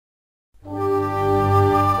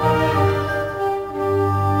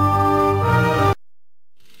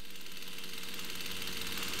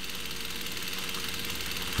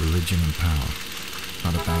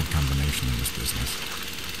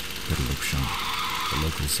the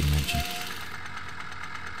locals seem mentioned.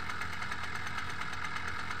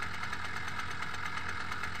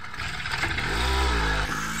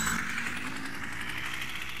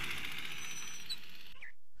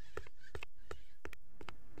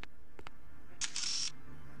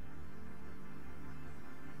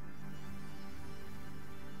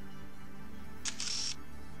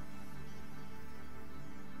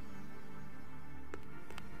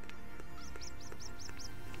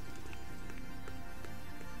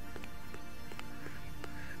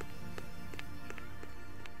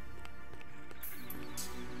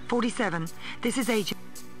 This is Agent.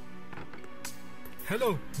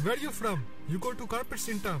 Hello, where you from? You go to carpets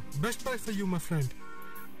in town. Best buy for you, my friend.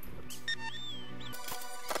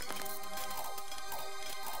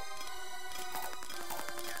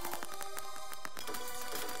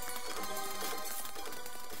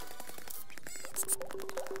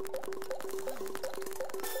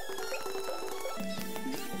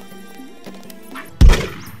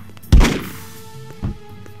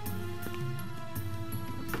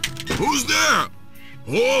 Who's there?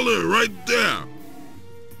 Hold it right there.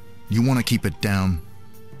 You want to keep it down?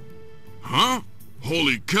 Huh?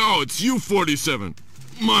 Holy cow, it's you, 47.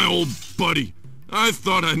 My old buddy. I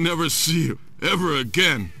thought I'd never see you, ever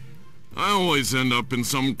again. I always end up in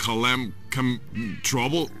some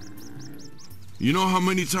trouble. You know how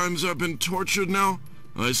many times I've been tortured now?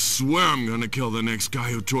 I swear I'm gonna kill the next guy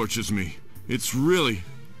who tortures me. It's really...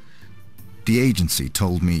 The agency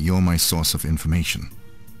told me you're my source of information.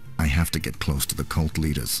 I have to get close to the cult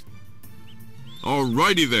leaders.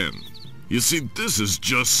 Alrighty then. You see, this is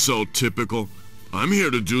just so typical. I'm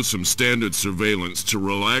here to do some standard surveillance to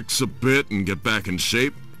relax a bit and get back in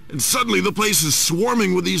shape. And suddenly the place is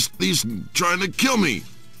swarming with these trying to kill me.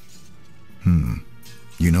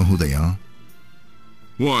 You know who they are?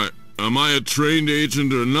 What? Am I a trained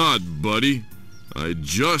agent or not, buddy? I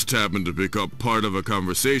just happened to pick up part of a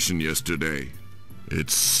conversation yesterday. It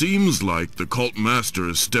seems like the cult master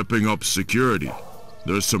is stepping up security.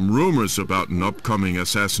 There's some rumors about an upcoming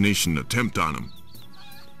assassination attempt on him.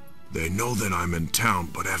 They know that I'm in town,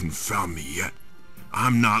 but haven't found me yet.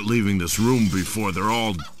 I'm not leaving this room before they're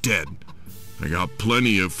all dead. I got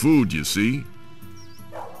plenty of food, you see.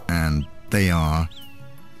 And they are?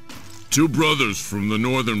 2 brothers from the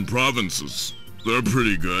northern provinces. They're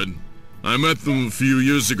pretty good. I met them a few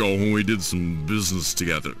years ago when we did some business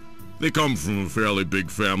together. They come from a fairly big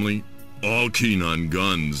family, all keen on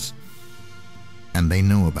guns. And they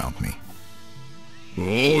know about me?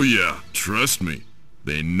 Oh yeah, trust me.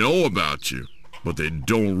 They know about you, but they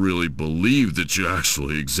don't really believe that you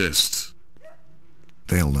actually exist.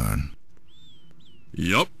 They'll learn.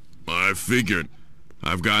 Yup, I figured.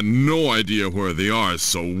 I've got no idea where they are,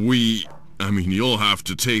 so you'll have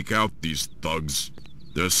to take out these thugs.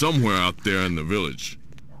 They're somewhere out there in the village.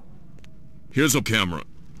 Here's a camera.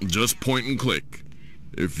 Just point and click.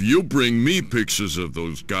 If you bring me pictures of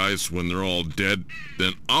those guys when they're all dead,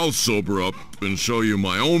 then I'll sober up and show you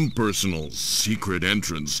my own personal secret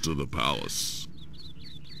entrance to the palace.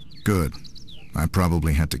 Good. I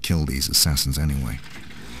probably had to kill these assassins anyway.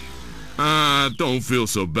 Don't feel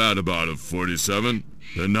so bad about it, 47.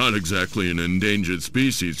 They're not exactly an endangered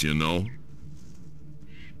species, you know.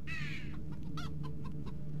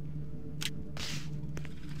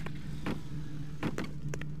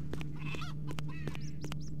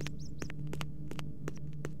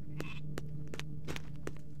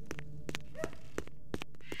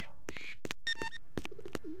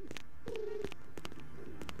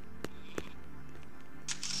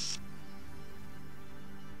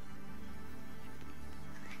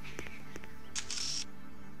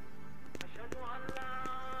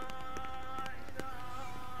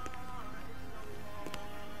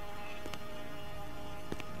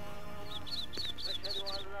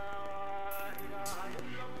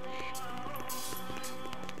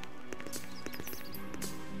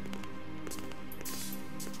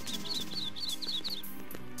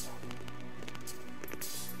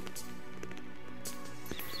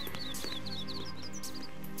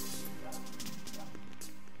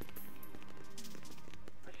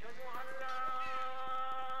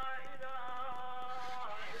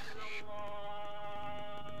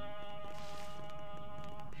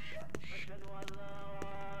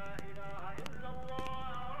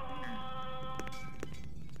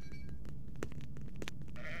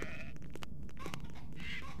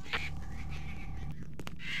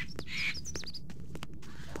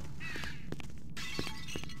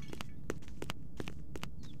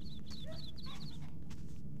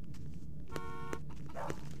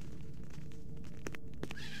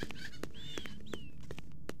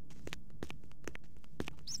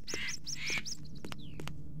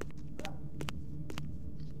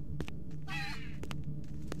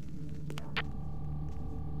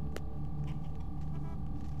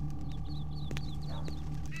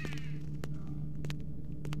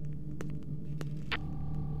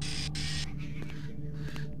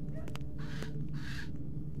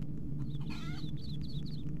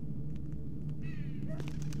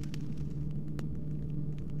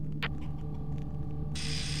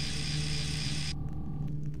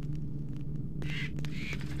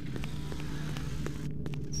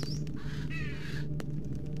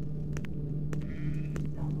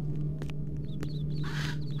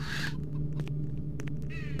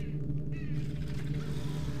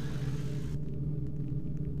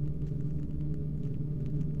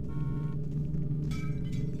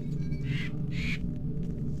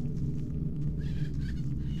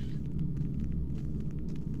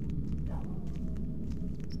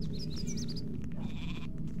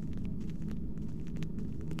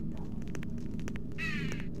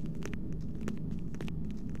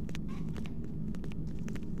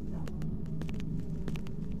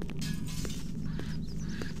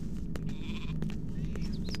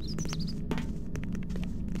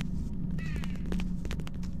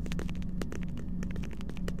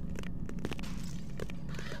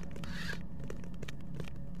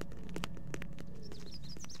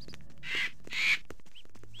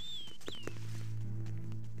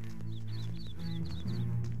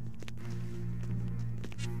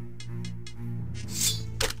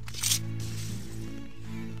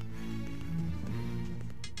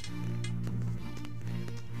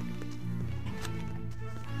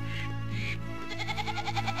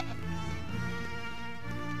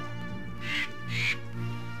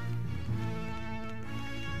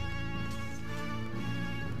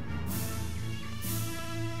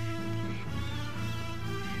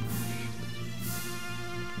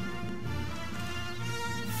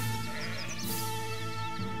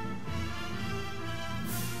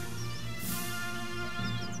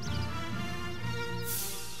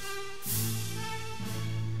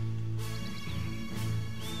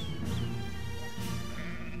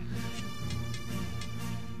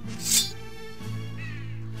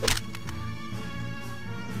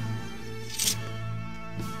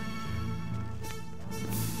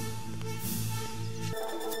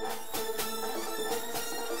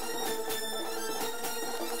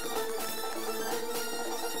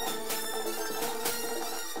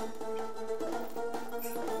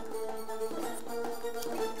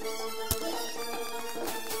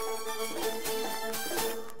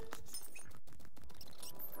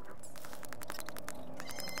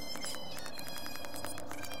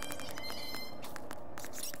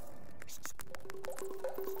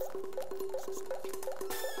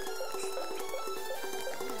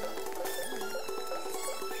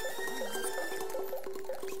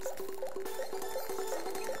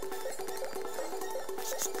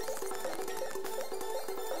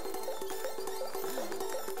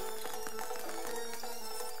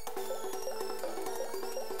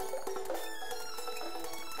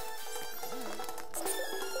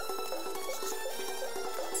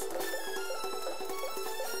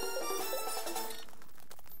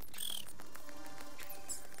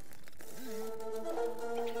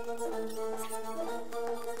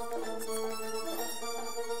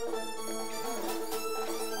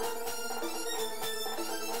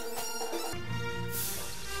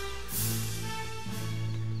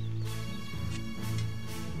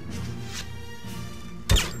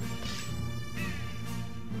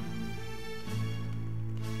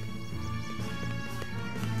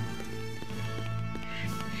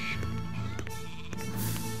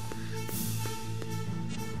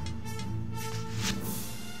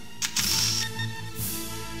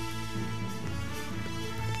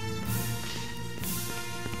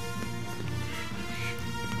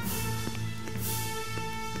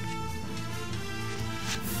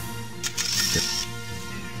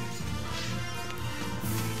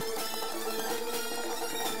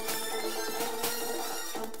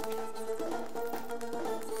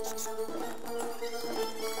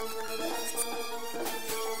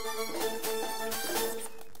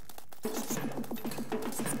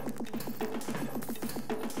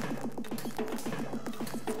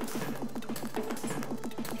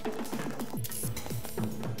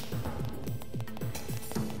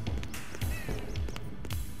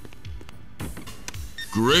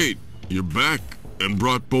 great. You're back and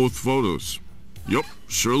brought both photos. Yup,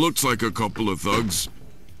 sure looks like a couple of thugs.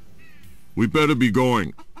 We better be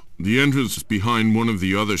going. The entrance is behind one of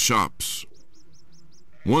the other shops.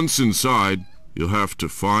 Once inside, you'll have to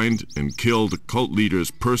find and kill the cult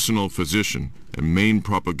leader's personal physician and main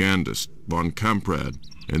propagandist, Von Kamprad,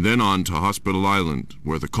 and then on to Hospital Island,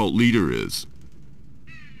 where the cult leader is.